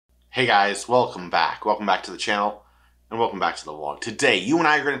Hey guys, welcome back. Welcome back to the channel and welcome back to the vlog. Today, you and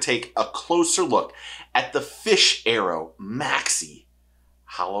I are going to take a closer look at the Fish Arrow Maxi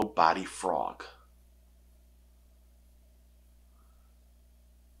Hollow Body Frog.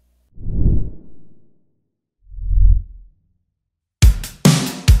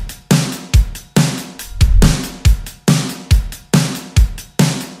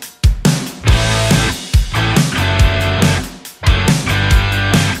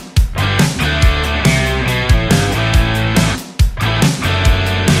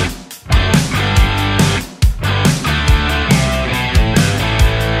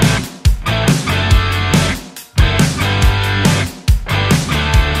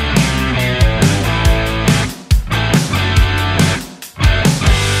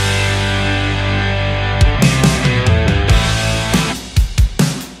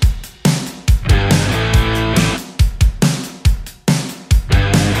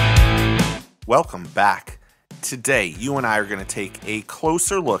 Welcome back. Today, you and I are going to take a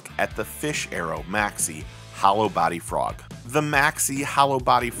closer look at the Fish Arrow Maxi Hollow Body Frog. The Maxi Hollow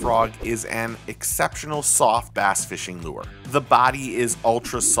Body Frog is an exceptional soft bass fishing lure. The body is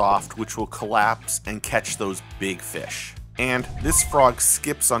ultra soft, which will collapse and catch those big fish. And this frog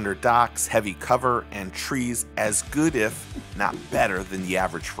skips under docks, heavy cover, and trees as good if not better than the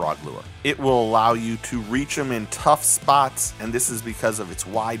average frog lure. It will allow you to reach them in tough spots, and this is because of its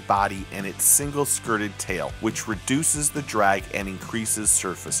wide body and its single skirted tail, which reduces the drag and increases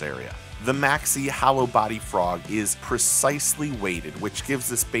surface area. The Maxi Hollow Body Frog is precisely weighted, which gives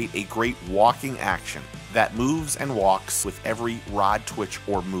this bait a great walking action that moves and walks with every rod twitch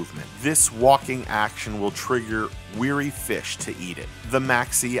or movement. This walking action will trigger weary fish to eat it. The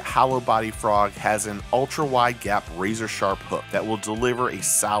Maxi Hollow Body Frog has an ultra wide gap razor sharp hook that will deliver a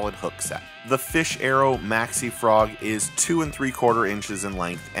solid hook set. The Fish Arrow Maxi Frog is 2 3/4 inches in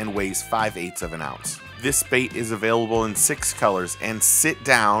length and weighs 5/8 of an ounce. This bait is available in 6 colors, and sit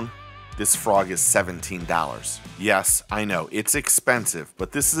down, this frog is $17. Yes, I know, it's expensive,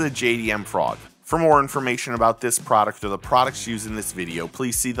 but this is a JDM frog. For more information about this product or the products used in this video,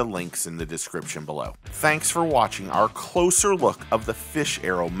 please see the links in the description below. Thanks for watching our closer look of the Fish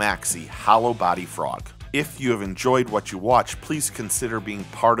Arrow Maxi Hollow Body Frog. If you have enjoyed what you watch, please consider being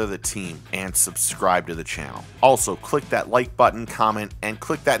part of the team and subscribe to the channel. Also, click that like button, comment, and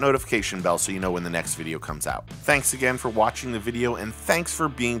click that notification bell so you know when the next video comes out. Thanks again for watching the video, and thanks for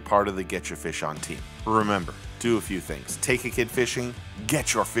being part of the Get Your Fish On team. Remember, do a few things. Take a kid fishing,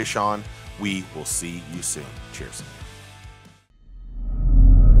 get your fish on. We will see you soon. Cheers.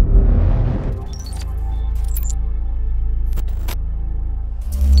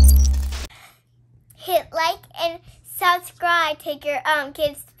 Hit like and subscribe. Take your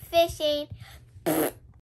kids fishing.